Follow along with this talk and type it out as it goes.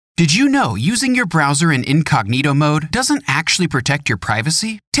Did you know using your browser in incognito mode doesn't actually protect your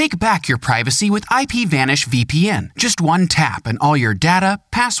privacy? Take back your privacy with IPVanish VPN. Just one tap and all your data,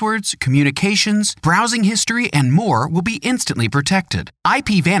 passwords, communications, browsing history, and more will be instantly protected.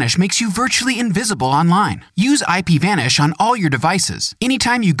 IPVanish makes you virtually invisible online. Use IPVanish on all your devices,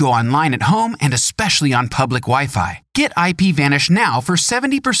 anytime you go online at home and especially on public Wi-Fi. Get IPVanish now for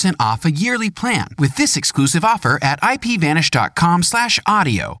 70% off a yearly plan with this exclusive offer at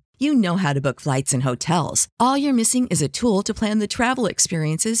ipvanish.com/audio. You know how to book flights and hotels. All you're missing is a tool to plan the travel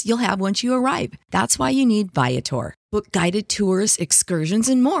experiences you'll have once you arrive. That's why you need Viator. Book guided tours, excursions,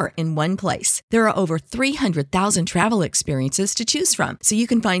 and more in one place. There are over 300,000 travel experiences to choose from, so you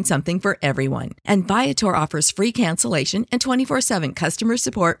can find something for everyone. And Viator offers free cancellation and 24/7 customer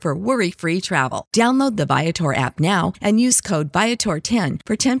support for worry-free travel. Download the Viator app now and use code Viator10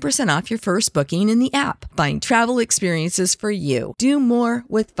 for 10% off your first booking in the app. Find travel experiences for you. Do more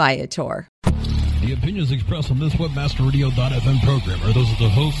with Viator. The opinions expressed on this WebmasterRadio.fm program are those of the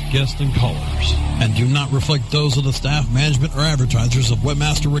host, guests, and callers, and do not reflect those of the staff, management, or advertisers of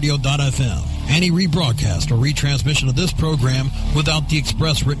WebmasterRadio.fm. Any rebroadcast or retransmission of this program without the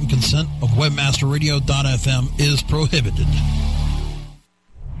express written consent of WebmasterRadio.fm is prohibited.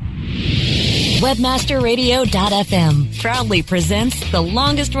 WebmasterRadio.fm proudly presents the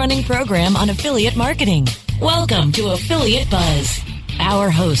longest-running program on affiliate marketing. Welcome to Affiliate Buzz.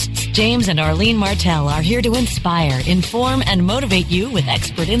 Our hosts, James and Arlene Martell, are here to inspire, inform, and motivate you with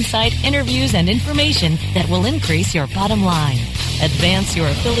expert insight, interviews, and information that will increase your bottom line. Advance your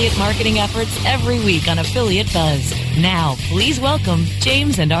affiliate marketing efforts every week on Affiliate Buzz. Now, please welcome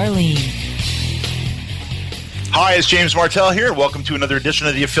James and Arlene. Hi, it's James Martell here. Welcome to another edition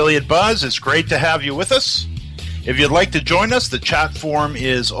of the Affiliate Buzz. It's great to have you with us. If you'd like to join us, the chat forum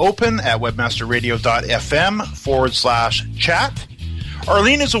is open at webmasterradio.fm/chat.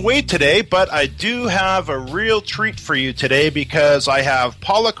 Arlene is away today, but I do have a real treat for you today because I have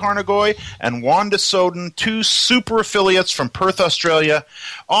Paula Carnegoy and Wanda Soden, two super affiliates from Perth, Australia,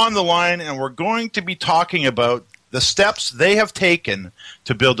 on the line, and we're going to be talking about the steps they have taken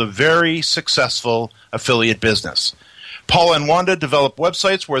to build a very successful affiliate business. Paula and Wanda develop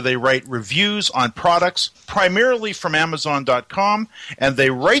websites where they write reviews on products, primarily from Amazon.com, and they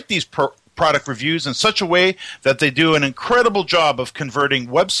write these product reviews in such a way that they do an incredible job of converting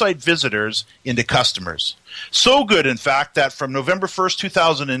website visitors into customers. So good, in fact, that from November 1st,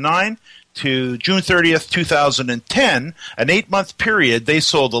 2009 to June 30th, 2010, an 8-month period, they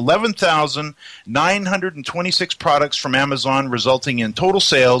sold 11,926 products from Amazon, resulting in total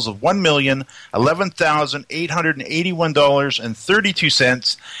sales of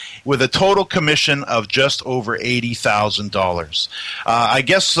 $1,011,881.32 with a total commission of just over $80,000. I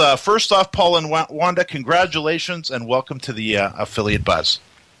guess, first off, Paul and Wanda, congratulations and welcome to the Affiliate Buzz.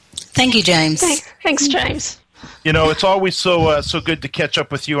 Thank you, James. Thanks, James. You know, it's always so good to catch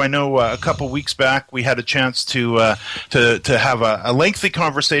up with you. I know a couple weeks back we had a chance to have a lengthy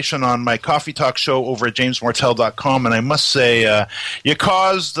conversation on my Coffee Talk show over at jamesmartell.com, and I must say you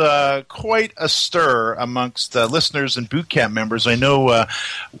caused quite a stir amongst listeners and boot camp members. I know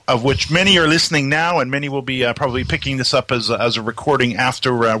of which many are listening now, and many will be probably picking this up as a recording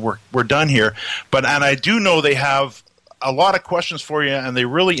after we're done here. And I do know they have a lot of questions for you, and they're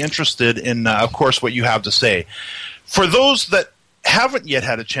really interested in, of course, what you have to say. For those that haven't yet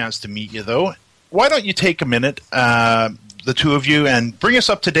had a chance to meet you, though, why don't you take a minute, the two of you, and bring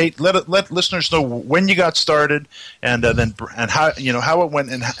us up to date. Let listeners know when you got started, and how it went,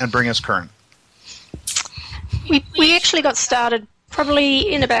 and bring us current. We actually got started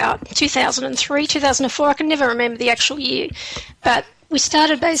probably in about 2003, 2004. I can never remember the actual year, but we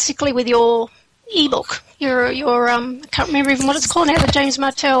started basically with your ebook. Your I can't remember even what it's called now, the James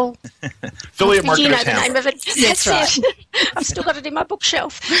Martell Affiliate Marketer's You know the Handbook. name of it. That's right. I've still got it in my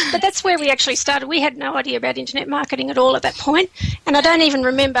bookshelf. But that's where we actually started. We had no idea about internet marketing at all at that point, and I don't even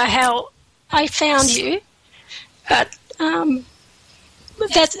remember how I found you. But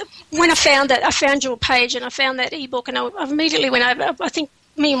that's when I found that. I found your page and I found that ebook, and I immediately went over. I think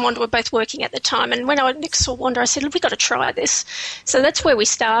me and Wanda were both working at the time, and when I next saw Wanda, I said, "Look, we've got to try this." So that's where we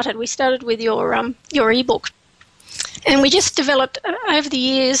started. We started with your ebook, and we just developed over the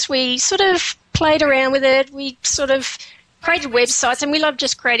years. We sort of played around with it. We sort of created websites, and we loved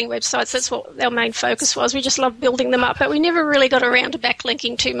just creating websites. That's what our main focus was. We just loved building them up, but we never really got around to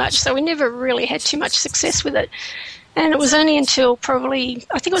backlinking too much, so we never really had too much success with it. And it was only until probably,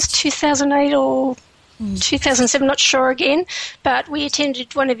 I think it was 2008 or 2007, not sure again, but we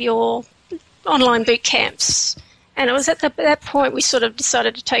attended one of your online boot camps, and it was at that point we sort of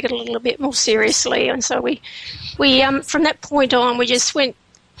decided to take it a little bit more seriously, and so we from that point on we just went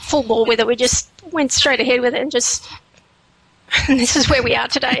full bore with it. We just went straight ahead with it and this is where we are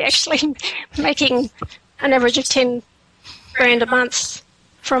today, actually, making an average of $10,000 a month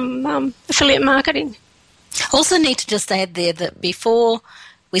from affiliate marketing. Also need to just add there that before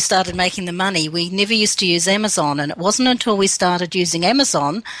we started making the money, we never used to use Amazon, and it wasn't until we started using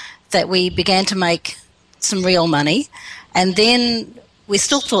Amazon that we began to make some real money. And then we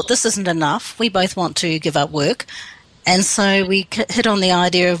still thought this isn't enough. We both want to give up work. And so we hit on the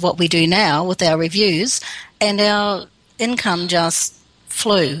idea of what we do now with our reviews, and our income just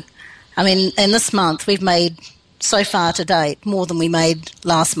flew. I mean, in this month, we've made, so far to date, more than we made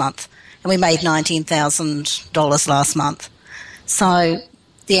last month. And we made $19,000 last month. So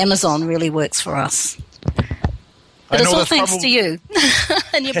the Amazon really works for us. But it's all thanks to you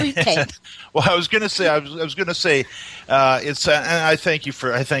and your boot camp. Well, I was going to say, it's, and I thank you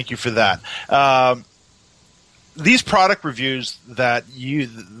for that. These product reviews that the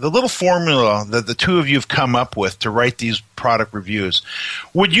little formula that the two of you have come up with to write these product reviews,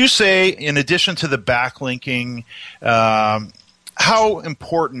 would you say, in addition to the backlinking, how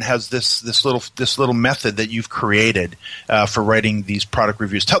important has this little method that you've created for writing these product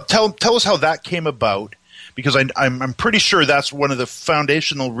reviews? Tell us how that came about, because I'm pretty sure that's one of the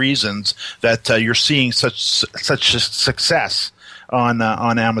foundational reasons that you're seeing such success on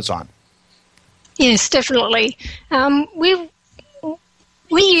Amazon. Yes, definitely. We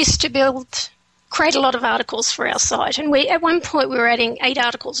used to create a lot of articles for our site, and at one point we were adding 8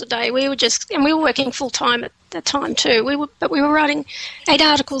 articles a day. We were working full time at that time too. But we were writing 8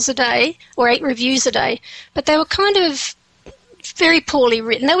 articles a day or 8 reviews a day, but they were kind of very poorly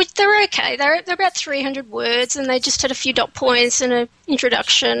written. They were okay. They're about 300 words, and they just had a few dot points and an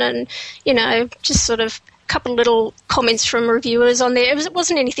introduction, and just sort of a couple of little comments from reviewers on there. It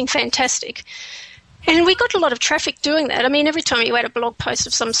wasn't anything fantastic. And we got a lot of traffic doing that. I mean, every time you add a blog post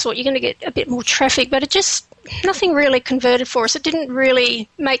of some sort, you're going to get a bit more traffic, but nothing really converted for us. It didn't really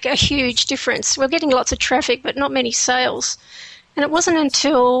make a huge difference. We're getting lots of traffic, but not many sales. And it wasn't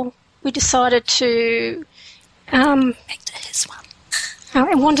until we decided to... back to his one.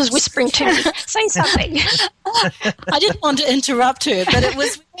 And Wanda's whispering to me, saying something. I didn't want to interrupt her, but we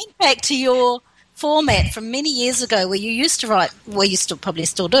went back to your format from many years ago where you used to write, well, you probably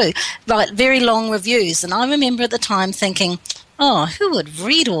still do, write very long reviews. And I remember at the time thinking, oh, who would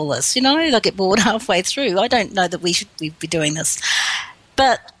read all this? They'll get bored halfway through. I don't know that we'd be doing this.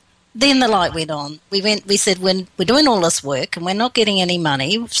 But then the light went on. We said, when we're doing all this work and we're not getting any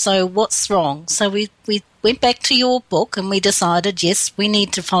money, so what's wrong? So we went back to your book and we decided, yes, we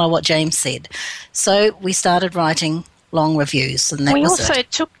need to follow what James said. So we started writing long reviews, and that was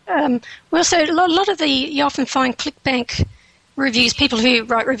it. A lot of you often find ClickBank reviews, people who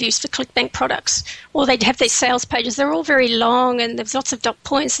write reviews for ClickBank products, or they'd have their sales pages. They're all very long, and there's lots of dot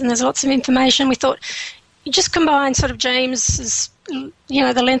points, and there's lots of information. We thought you just combine sort of James's, the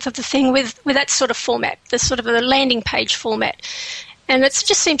length of the thing with that sort of format, the sort of a landing page format, and it's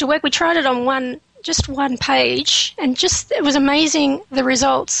just seemed to work. We tried it on just one page, and it was amazing, the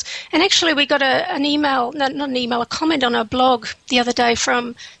results. And actually we got a comment on our blog the other day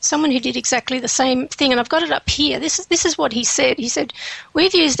from someone who did exactly the same thing, and I've got it up here. This is what he said. He said,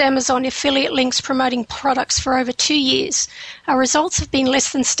 we've used Amazon affiliate links promoting products for over 2 years. Our results have been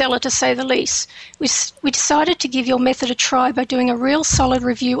less than stellar, to say the least. We decided to give your method a try by doing a real solid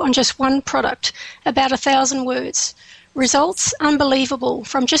review on just one product, about 1,000 words. Results unbelievable.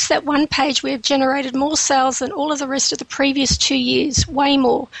 From just that one page, we have generated more sales than all of the rest of the previous 2 years, way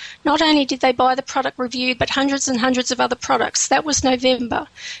more. Not only did they buy the product review, but hundreds and hundreds of other products. That was November.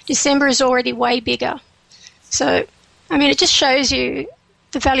 December is already way bigger. So, I mean, it just shows you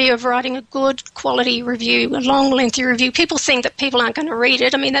the value of writing a good quality review, a long, lengthy review. People think that people aren't going to read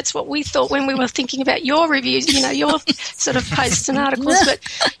it. I mean, that's what we thought when we were thinking about your reviews, your sort of posts and articles, but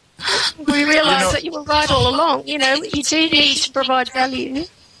we realised that you were right all along. You do need to provide value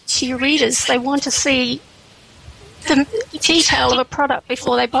to your readers. They want to see the detail of a product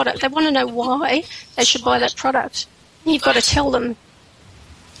before they buy it. They want to know why they should buy that product. You've got to tell them.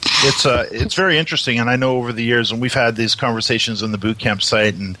 It's very interesting, and I know over the years, and we've had these conversations on the bootcamp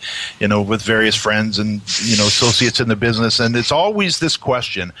site, and with various friends and associates in the business, and it's always this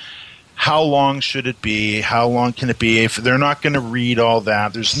question: how long should it be? How long can it be? If they're not going to read all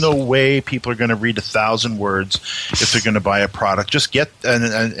that, there's no way people are going to read 1,000 words if they're going to buy a product. Just get,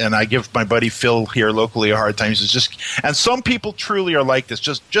 and I give my buddy Phil here locally a hard time. He says, and some people truly are like this,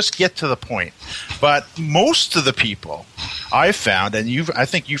 just get to the point. But most of the people I've found, and I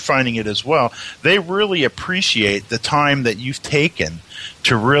think you're finding it as well, they really appreciate the time that you've taken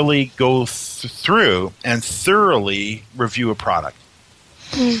to really go through and thoroughly review a product.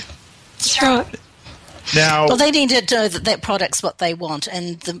 That's right. Now, well, they need to know that product's what they want,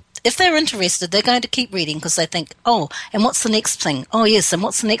 and if they're interested, they're going to keep reading because they think, oh, and what's the next thing? Oh, yes, and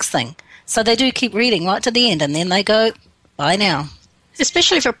what's the next thing? So they do keep reading right to the end, and then they go, buy now.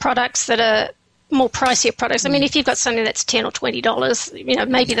 Especially for products that are more pricier products. I mean, if you've got something that's $10 or $20,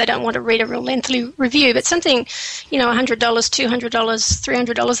 maybe they don't want to read a real lengthy review, but something, $100, $200,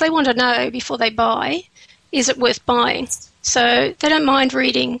 $300, they want to know before they buy, is it worth buying? So they don't mind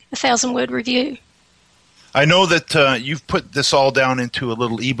reading a 1,000-word review. I know that you've put this all down into a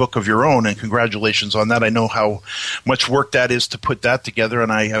little ebook of your own, and congratulations on that. I know how much work that is to put that together,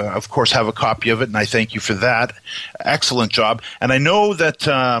 and I, of course, have a copy of it, and I thank you for that. Excellent job. And I know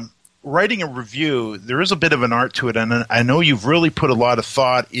that writing a review, there is a bit of an art to it, and I know you've really put a lot of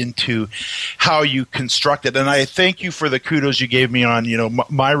thought into how you construct it, and I thank you for the kudos you gave me on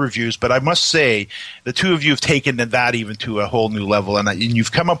my reviews, but I must say the two of you have taken that even to a whole new level, and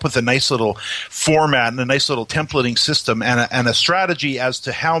you've come up with a nice little format and a nice little templating system and a strategy as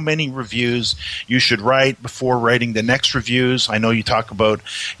to how many reviews you should write before writing the next reviews. I know you talk about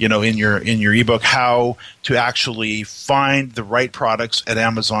in your ebook how to actually find the right products at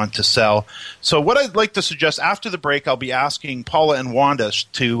Amazon to sell. So what I'd like to suggest after the break, I'll be asking Paula and Wanda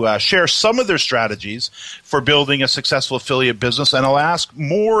to share some of their strategies for building a successful affiliate business, and I'll ask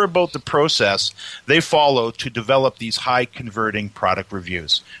more about the process they follow to develop these high-converting product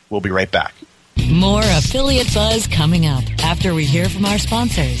reviews. We'll be right back. More Affiliate Buzz coming up after we hear from our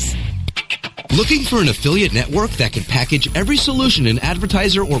sponsors. Looking for an affiliate network that can package every solution an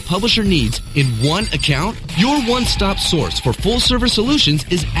advertiser or publisher needs in one account? Your one-stop source for full-service solutions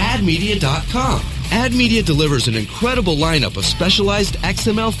is AdMedia.com. AdMedia delivers an incredible lineup of specialized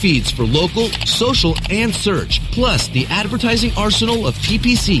XML feeds for local, social, and search, plus the advertising arsenal of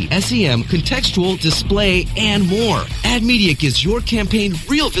PPC, SEM, contextual, display, and more. AdMedia gives your campaign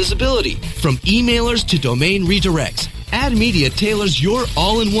real visibility, from emailers to domain redirects. AdMedia tailors your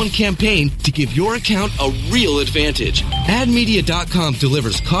all-in-one campaign to give your account a real advantage. AdMedia.com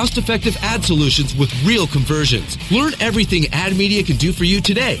delivers cost-effective ad solutions with real conversions. Learn everything AdMedia can do for you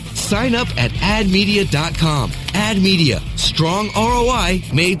today. Sign up at AdMedia.com. AdMedia. Strong ROI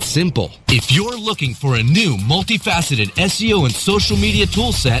made simple. If you're looking for a new multifaceted SEO and social media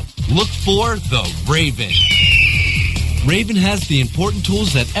tool set, look for the Raven. Raven has the important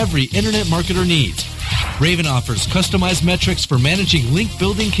tools that every internet marketer needs. Raven offers customized metrics for managing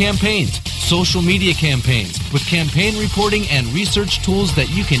link-building campaigns, social media campaigns, with campaign reporting and research tools that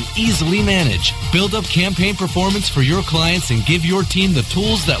you can easily manage. Build up campaign performance for your clients and give your team the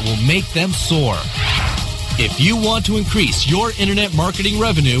tools that will make them soar. If you want to increase your internet marketing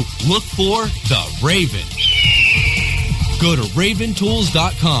revenue, look for the Raven. Go to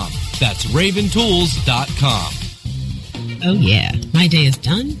raventools.com. That's raventools.com. Oh yeah, my day is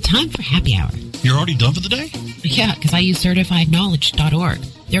done. Time for happy hour. You're already done for the day? Yeah, because I use CertifiedKnowledge.org.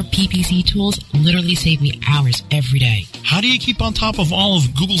 Their PPC tools literally save me hours every day. How do you keep on top of all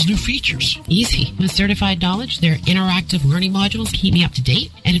of Google's new features? Easy. With Certified Knowledge, their interactive learning modules keep me up to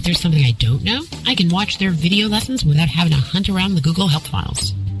date. And if there's something I don't know, I can watch their video lessons without having to hunt around the Google Help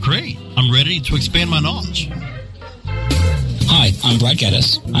files. Great. I'm ready to expand my knowledge. Hi, I'm Brad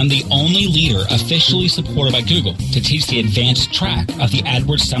Geddes. I'm the only leader officially supported by Google to teach the advanced track of the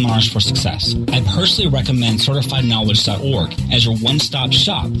AdWords Seminars for Success. I personally recommend CertifiedKnowledge.org as your one-stop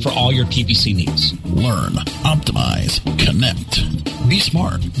shop for all your PPC needs. Learn, optimize, connect. Be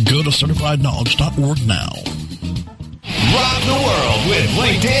smart. Go to CertifiedKnowledge.org now. Rock the world with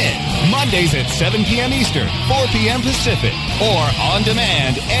LinkedIn. Mondays at 7 p.m. Eastern, 4 p.m. Pacific, or on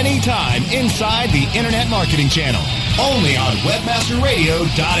demand anytime inside the Internet Marketing Channel. Only on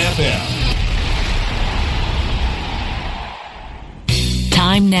WebmasterRadio.fm.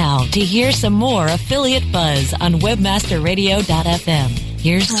 Time now to hear some more Affiliate Buzz on WebmasterRadio.fm.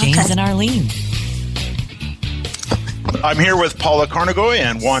 Here's James and Arlene. I'm here with Paula Carnegoy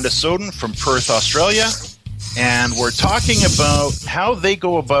and Wanda Soden from Perth, Australia, and we're talking about how they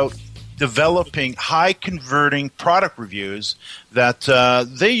go about developing high-converting product reviews that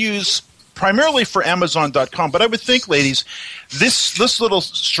they use primarily for Amazon.com. But I would think, ladies, this little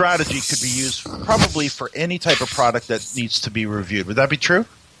strategy could be used probably for any type of product that needs to be reviewed. Would that be true?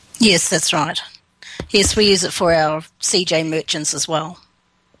 Yes, that's right. Yes, we use it for our CJ merchants as well.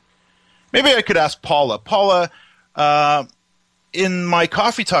 Maybe I could ask Paula. Paula, in my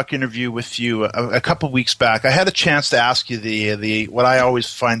Coffee Talk interview with you a couple of weeks back, I had a chance to ask you the what I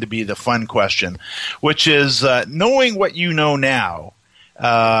always find to be the fun question, which is knowing what you know now,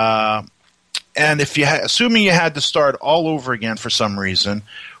 and if assuming you had to start all over again for some reason,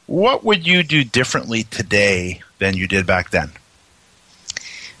 what would you do differently today than you did back then?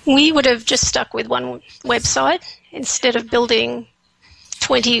 We would have just stuck with one website instead of building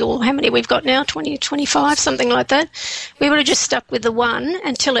 20 or how many we've got now, 20 or 25, something like that. We would have just stuck with the one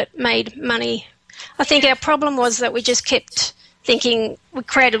until it made money. I think our problem was that we just kept thinking, we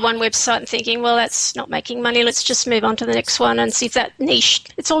created one website and thinking, well, that's not making money, let's just move on to the next one and see if that niche,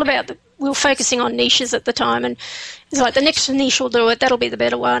 it's all about, we were focusing on niches at the time, and it's like the next niche will do it, that'll be the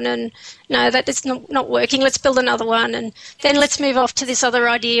better one, and no, that is not working, let's build another one, and then let's move off to this other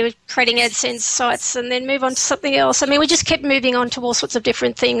idea of creating AdSense sites and then move on to something else. I mean, we just kept moving on to all sorts of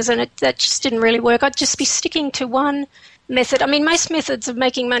different things, and that just didn't really work. I'd just be sticking to one method. I mean, most methods of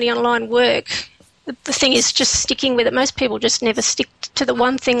making money online work. The thing is just sticking with it. Most people just never stick to the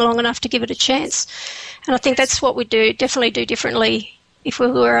one thing long enough to give it a chance. And I think that's what we definitely do differently if we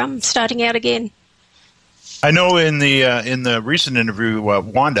were starting out again. I know in the recent interview,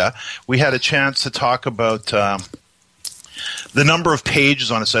 Wanda, we had a chance to talk about the number of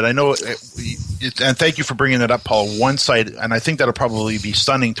pages on a site. I know, and thank you for bringing that up, Paul, one site, and I think that'll probably be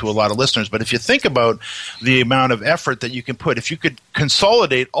stunning to a lot of listeners, but if you think about the amount of effort that you can put, if you could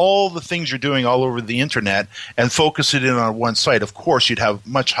consolidate all the things you're doing all over the internet and focus it in on one site, of course you'd have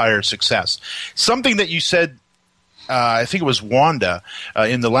much higher success. Something that you said, I think it was Wanda,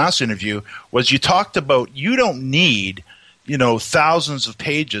 in the last interview, was you talked about you don't need, thousands of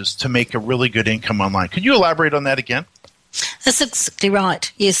pages to make a really good income online. Could you elaborate on that again? That's exactly right.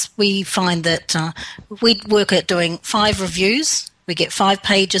 Yes, we find that we work at doing 5 reviews. We get 5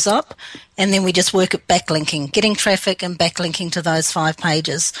 pages up, and then we just work at backlinking, getting traffic and backlinking to those 5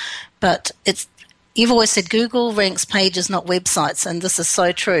 pages. But you've always said Google ranks pages, not websites, and this is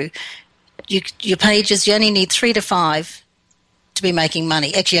so true. Your pages, you only need 3 to 5 to be making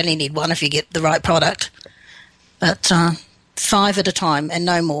money. Actually, you only need 1 if you get the right product. But 5 at a time and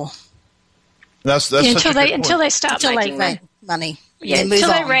no more. That's until they start making money. Yeah,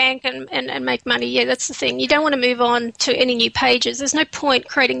 until they rank and make money. Yeah, that's the thing. You don't want to move on to any new pages. There's no point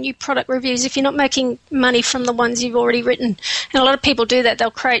creating new product reviews if you're not making money from the ones you've already written. And a lot of people do that.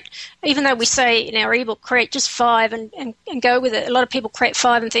 They'll create, even though we say in our ebook, create just 5 and go with it. A lot of people create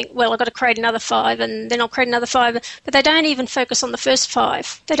 5 and think, well, I've got to create another 5 and then I'll create another 5. But they don't even focus on the first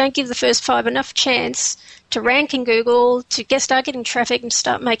 5. They don't give the first 5 enough chance to rank in Google, to start getting traffic and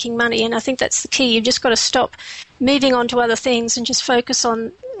start making money. And I think that's the key. You've just got to stop moving on to other things and just focus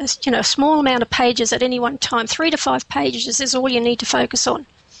on a small amount of pages at any one time. 3 to 5 pages is all you need to focus on.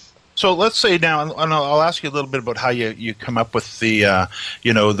 So let's say now, and I'll ask you a little bit about how you come up with the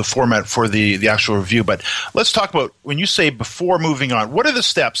the format for the actual review. But let's talk about when you say before moving on. What are the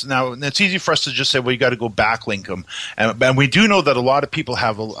steps? Now, it's easy for us to just say, well, you got to go backlink them, and we do know that a lot of people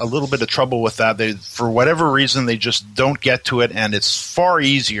have a little bit of trouble with that. They, for whatever reason, they just don't get to it, and it's far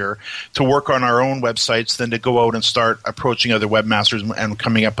easier to work on our own websites than to go out and start approaching other webmasters and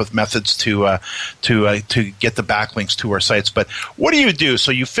coming up with methods to get the backlinks to our sites. But what do you do?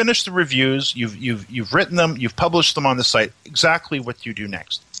 So you finish the reviews, you've written them, you've published them on the site. Exactly what do you do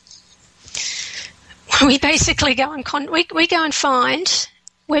next? We basically go and we go and find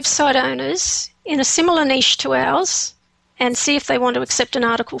website owners in a similar niche to ours and see if they want to accept an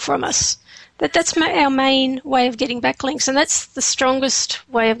article from us. That's our main way of getting backlinks, and that's the strongest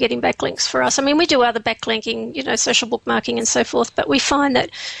way of getting backlinks for us. I mean, we do other backlinking, social bookmarking and so forth, but we find that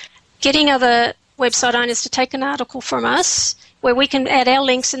getting other website owners to take an article from us where we can add our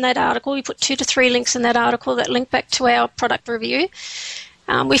links in that article. We put 2 to 3 links in that article that link back to our product review.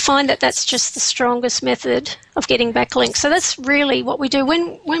 We find that that's just the strongest method of getting backlinks. So that's really what we do.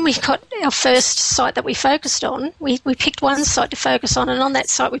 When we got our first site that we focused on, we picked one site to focus on, and on that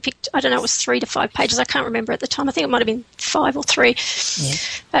site we picked, I don't know, it was 3 to 5 pages. I can't remember at the time. I think it might have been 5 or 3. Yeah.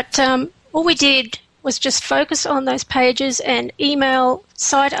 But all we did was just focus on those pages and email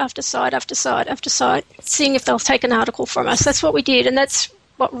site after site after site after site, seeing if they'll take an article from us. That's what we did, and that's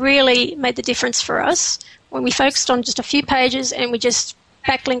what really made the difference for us when we focused on just a few pages and we just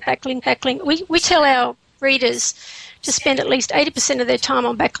backlink. We tell our readers to spend at least 80% of their time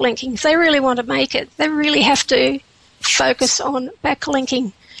on backlinking. If they really want to make it, they really have to focus on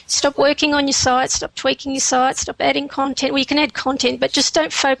backlinking. Stop working on your site, stop tweaking your site, stop adding content. Well, you can add content, but just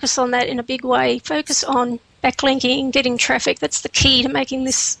don't focus on that in a big way. Focus on backlinking, getting traffic. That's the key to making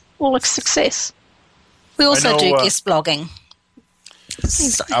this all a success. We also do guest blogging.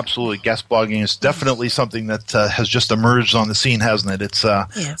 Absolutely. Guest blogging is definitely something that has just emerged on the scene, hasn't it? It's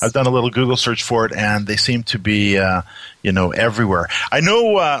Yes. I've done a little Google search for it, and they seem to be everywhere. I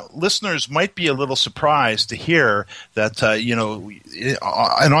know listeners might be a little surprised to hear that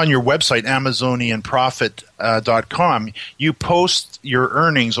and on your website, AmazonianProfit.com, you post your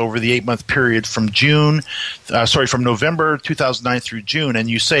earnings over the 8-month period from November 2009 through June, and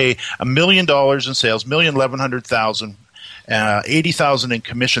you say $1 million in sales, $1,100,000. 80,000 in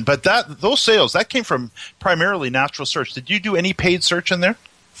commission, but those sales that came from primarily natural search. Did you do any paid search in there?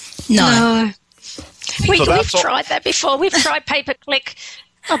 No. We've tried that before. We've tried pay-per-click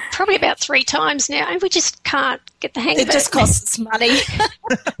probably about 3 times now, and we just can't get the hang of it. It just costs us money.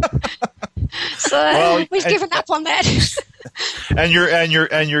 So we've given up on that. And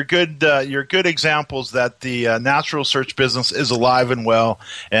you're good examples that the natural search business is alive and well,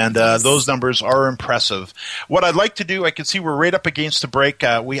 and those numbers are impressive. What I'd like to do, I can see we're right up against the break.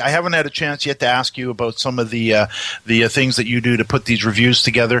 I haven't had a chance yet to ask you about some of the things that you do to put these reviews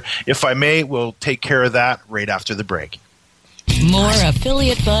together. If I may, we'll take care of that right after the break. More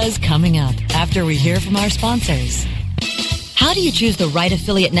Affiliate Buzz coming up after we hear from our sponsors. How do you choose the right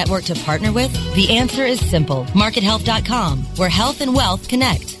affiliate network to partner with? The answer is simple. MarketHealth.com, where health and wealth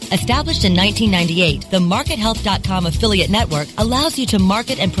connect. Established in 1998, the MarketHealth.com affiliate network allows you to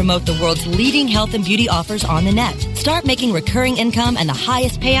market and promote the world's leading health and beauty offers on the net. Start making recurring income and the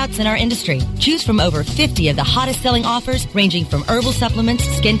highest payouts in our industry. Choose from over 50 of the hottest selling offers, ranging from herbal supplements,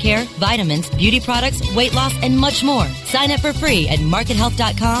 skincare, vitamins, beauty products, weight loss, and much more. Sign up for free at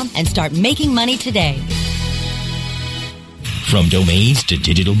MarketHealth.com and start making money today. From domains to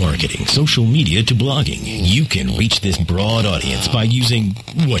digital marketing, social media to blogging, you can reach this broad audience by using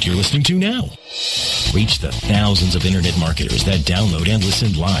what you're listening to now. Reach the thousands of internet marketers that download and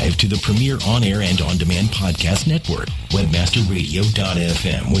listen live to the premier on-air and on-demand podcast network,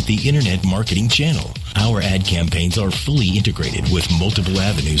 webmasterradio.fm, with the Internet Marketing Channel. Our ad campaigns are fully integrated with multiple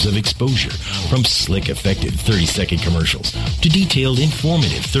avenues of exposure, from slick, effective 30-second commercials to detailed,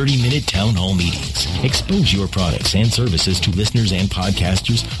 informative 30-minute town hall meetings. Expose your products and services to listeners and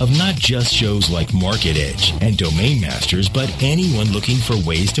podcasters of not just shows like Market Edge and Domain Masters, but anyone looking for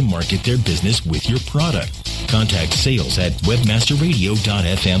ways to market their business with your product. Contact sales at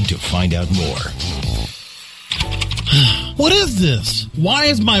webmasterradio.fm to find out more. What is this? Why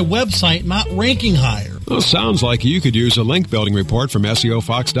is my website not ranking higher? Well, sounds like you could use a link building report from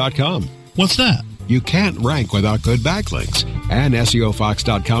SEOFox.com. What's that? You can't rank without good backlinks. And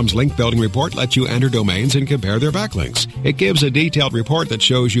SEOFox.com's link building report lets you enter domains and compare their backlinks. It gives a detailed report that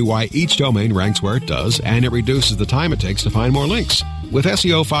shows you why each domain ranks where it does, and it reduces the time it takes to find more links. With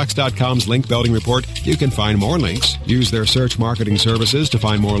SEOFox.com's link building report, you can find more links, use their search marketing services to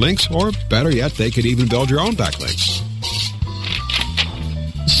find more links, or better yet, they could even build your own backlinks.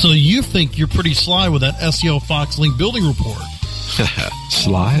 So you think you're pretty sly with that SEO Fox link building report?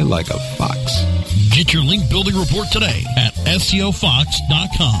 Sly like a fox. Get your link building report today at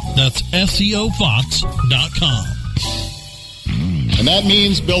SEOFox.com. That's SEOFox.com. And that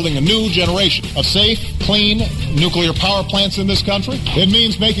means building a new generation of safe, clean nuclear power plants in this country. It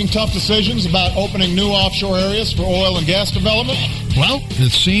means making tough decisions about opening new offshore areas for oil and gas development. Well,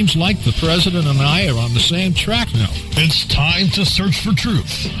 it seems like the president and I are on the same track now. It's time to search for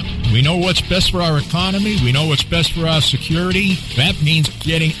truth. We know what's best for our economy. We know what's best for our security. That means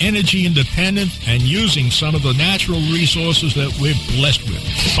getting energy independent and using some of the natural resources that we're blessed with.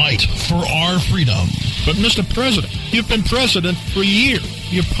 Fight for our freedom. But, Mr. President, you've been president for a year.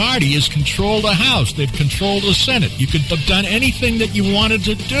 Your party has controlled the House. They've controlled the Senate. You could have done anything that you wanted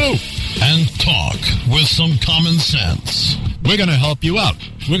to do. And talk with some common sense. We're going to help you out.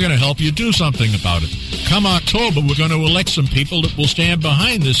 We're going to help you do something about it. Come October, we're going to elect some people that will stand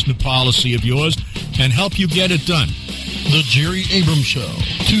behind this new policy of yours and help you get it done. The Jerry Abrams Show,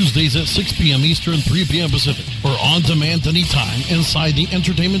 Tuesdays at 6 p.m. Eastern, 3 p.m. Pacific, or on demand anytime inside the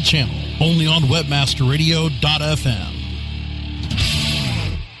Entertainment Channel, only on webmasterradio.fm.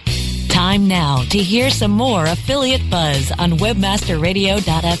 Time now to hear some more Affiliate Buzz on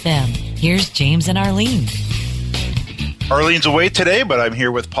webmasterradio.fm. Here's James and Arlene. Arlene's away today, but I'm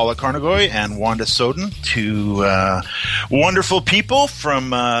here with Paula Carnegoy and Wanda Soden, two wonderful people from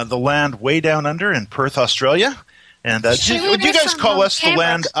the land way down under in Perth, Australia. And would you guys call us the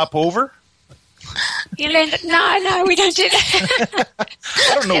land up over? You land? No, we don't do that.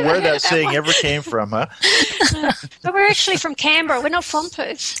 I don't know where that saying ever came from, huh? But we're actually from Canberra. We're not from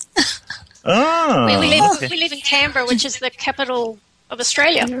Perth. Oh, we live in Canberra, which is the capital of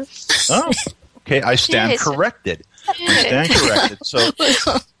Australia. Oh, okay. I stand corrected. I stand corrected. So,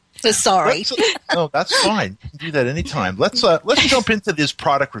 Sorry. No, that's fine. You can do that anytime. Let's jump into these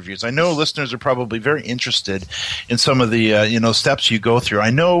product reviews. I know listeners are probably very interested in some of the steps you go through.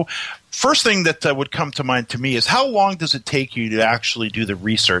 I know first thing that would come to mind to me is how long does it take you to actually do the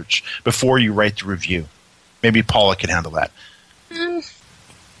research before you write the review? Maybe Paula can handle that.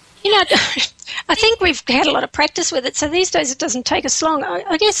 I think we've had a lot of practice with it, so these days it doesn't take us long.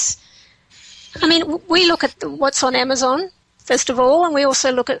 I guess, we look at what's on Amazon, first of all, and we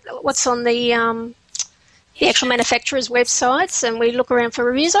also look at what's on the actual manufacturer's websites, and we look around for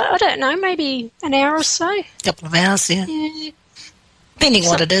reviews. I don't know, maybe an hour or so. A couple of hours, yeah. Depending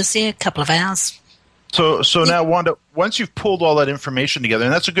what it is, a couple of hours. So now, Wanda, once you've pulled all that information together,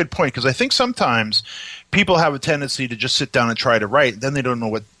 and that's a good point, because I think sometimes people have a tendency to just sit down and try to write, then they don't know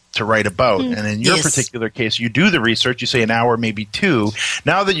what to write about. And in your particular case, you do the research, you say an hour, maybe 2.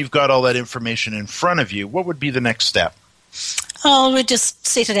 Now that you've got all that information in front of you, what would be the next step? Oh, we'd just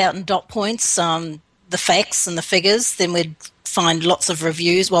set it out in dot points, the facts and the figures. Then we'd find lots of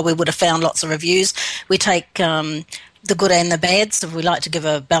reviews. Well, we would have found lots of reviews. We take the good and the bad, so we like to give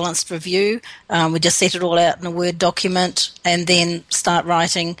a balanced review. We just set it all out in a Word document and then start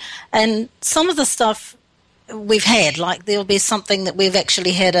writing. And some of the stuff we've had, like there'll be something that we've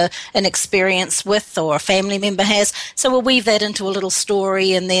actually had an experience with or a family member has, so we'll weave that into a little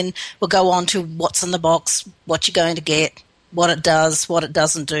story, and then we'll go on to what's in the box, what you're going to get, what it does, what it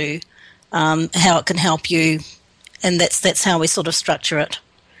doesn't do, how it can help you, and that's how we sort of structure it.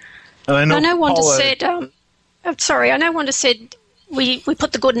 And I know Wanda said I know Wanda said we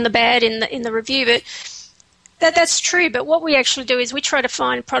put the good and the bad in the review, but that's true, but what we actually do is we try to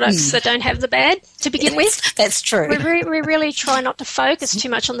find products that don't have the bad to begin with. That's true. We really try not to focus too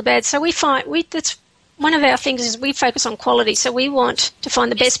much on the bad. So that's one of our things is we focus on quality. So we want to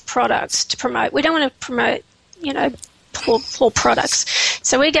find the best products to promote. We don't want to promote, poor products.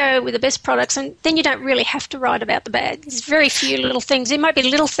 So we go with the best products, and then you don't really have to write about the bad. There's very few little things. There might be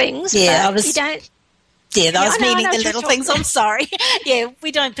little things, but you don't. Yeah, I was meaning the little things. I'm sorry. Yeah,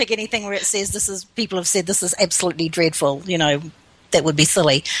 we don't pick anything where it says people have said this is absolutely dreadful. That would be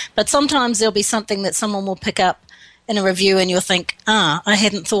silly. But sometimes there'll be something that someone will pick up in a review and you'll think, I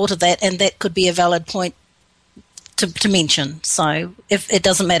hadn't thought of that, and that could be a valid point to mention. So if it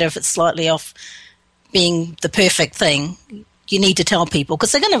doesn't matter if it's slightly off being the perfect thing, you need to tell people,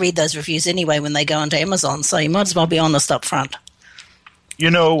 because they're going to read those reviews anyway when they go onto Amazon, so you might as well be honest up front.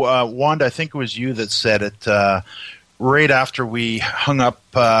 Wanda, I think it was you that said it right after we hung up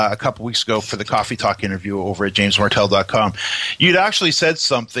a couple weeks ago for the Coffee Talk interview over at jamesmartell.com. You'd actually said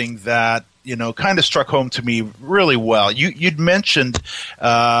something that, kind of struck home to me really well. You'd mentioned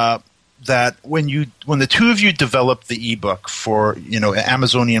that when the two of you developed the ebook for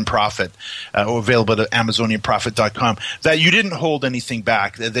Amazonian Profit, available at amazonianprofit.com, that you didn't hold anything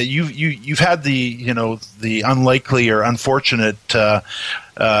back. That you've had the unlikely or unfortunate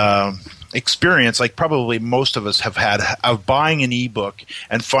experience, like probably most of us have had, of buying an ebook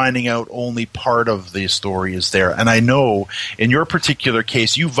and finding out only part of the story is there. And I know in your particular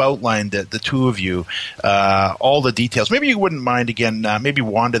case, you've outlined it, the two of you, all the details. Maybe you wouldn't mind again, maybe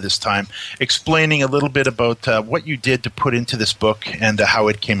Wanda this time, explaining a little bit about what you did to put into this book and how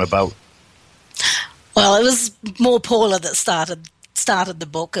it came about. Well, it was more Paula that started the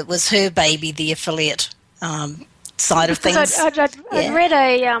book. It was her baby, the affiliate side of things. I'd read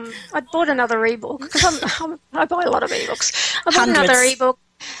I bought another ebook, because I buy a lot of ebooks. I bought another ebook,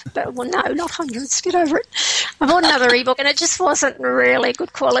 but no, not hundreds. Get over it. I bought another ebook, and it just wasn't really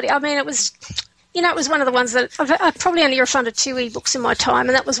good quality. I mean, it was, it was one of the ones that I've probably only refunded 2 ebooks in my time,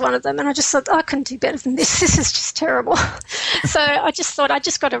 and that was one of them. And I just thought I couldn't do better than this. This is just terrible. So I just thought I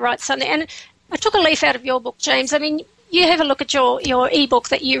just got to write something, and I took a leaf out of your book, James. I mean, you have a look at your ebook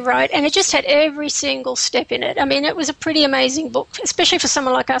that you wrote, and it just had every single step in it. I mean, it was a pretty amazing book, especially for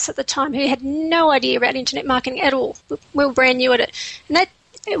someone like us at the time who had no idea about internet marketing at all. We were brand new at it. And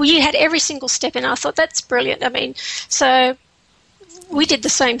you had every single step in it. I thought, that's brilliant. I mean, so we did the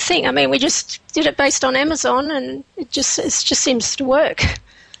same thing. I mean, we just did it based on Amazon, and it just seems to work.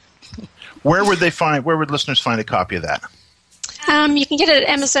 Where would listeners find a copy of that? You can get it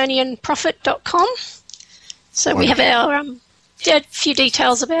at amazonianprofit.com. So we have our a few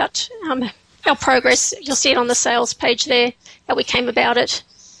details about our progress. You'll see it on the sales page there, how we came about it.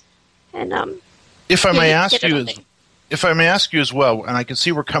 And if I may ask you as well, and I can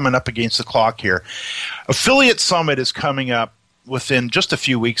see we're coming up against the clock here, Affiliate Summit is coming up within just a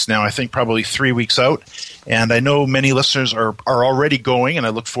few weeks now. I think probably 3 weeks out, and I know many listeners are already going, and I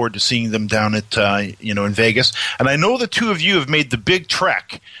look forward to seeing them down at in Vegas. And I know the two of you have made the big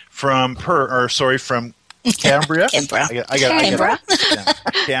trek from Cambria. Canberra.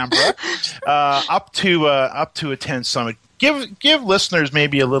 Canberra. Up to attend Summit. Give listeners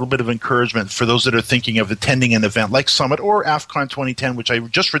maybe a little bit of encouragement for those that are thinking of attending an event like Summit or AFCON 2010, which I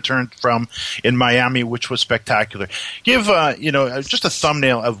just returned from in Miami, which was spectacular. Give just a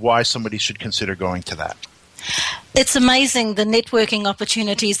thumbnail of why somebody should consider going to that. It's amazing the networking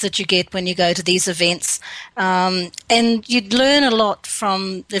opportunities that you get when you go to these events. And you'd learn a lot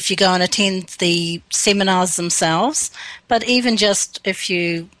from if you go and attend the seminars themselves. But even just if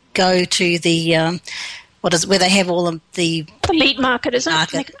you go to the, where they have all of the meat market,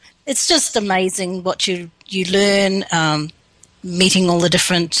 isn't it? It's just amazing what you learn, meeting all the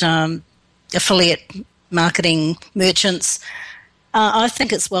different affiliate marketing merchants. I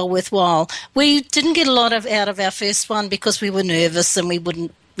think it's well worthwhile. We didn't get a lot out of our first one because we were nervous and we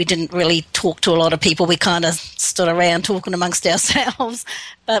didn't really talk to a lot of people. We kind of stood around talking amongst ourselves.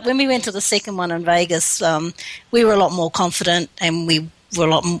 But when we went to the second one in Vegas, we were a lot more confident, and we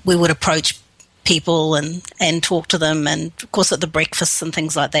would approach people and talk to them. And of course, at the breakfasts and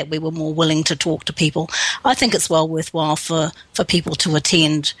things like that, we were more willing to talk to people. I think it's well worthwhile for people to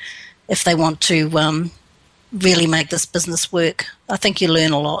attend if they want to really make this business work. I think you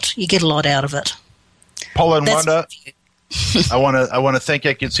learn a lot. You get a lot out of it. Paula and Wanda, I want to thank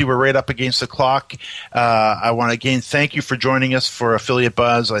you. I can see we're right up against the clock. I want to again thank you for joining us for Affiliate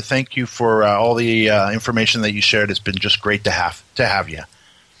Buzz. I thank you for all the information that you shared. It's been just great to have you.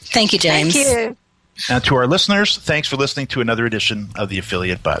 Thank you, James. Thank you. And to our listeners, thanks for listening to another edition of the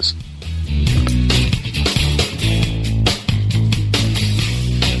Affiliate Buzz.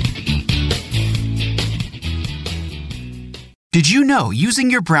 Did you know using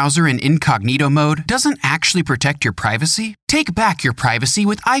your browser in incognito mode doesn't actually protect your privacy? Take back your privacy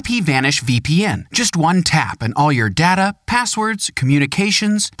with IPVanish VPN. Just one tap and all your data, passwords,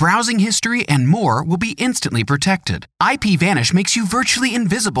 communications, browsing history, and more will be instantly protected. IPVanish makes you virtually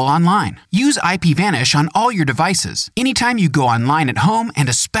invisible online. Use IPVanish on all your devices, anytime you go online at home, and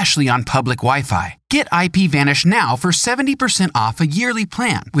especially on public Wi-Fi. Get IPVanish now for 70% off a yearly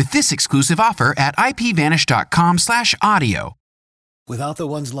plan with this exclusive offer at ipvanish.com/audio. Without the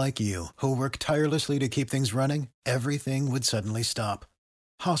ones like you, who work tirelessly to keep things running, everything would suddenly stop.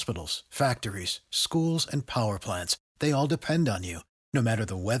 Hospitals, factories, schools, and power plants, they all depend on you. No matter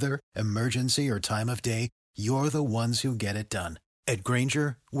the weather, emergency, or time of day, you're the ones who get it done. At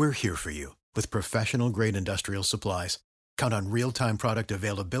Grainger, we're here for you with professional-grade industrial supplies. Count on real-time product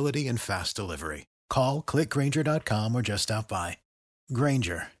availability and fast delivery. Call, click Grainger.com, or just stop by.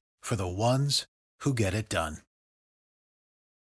 Grainger, for the ones who get it done.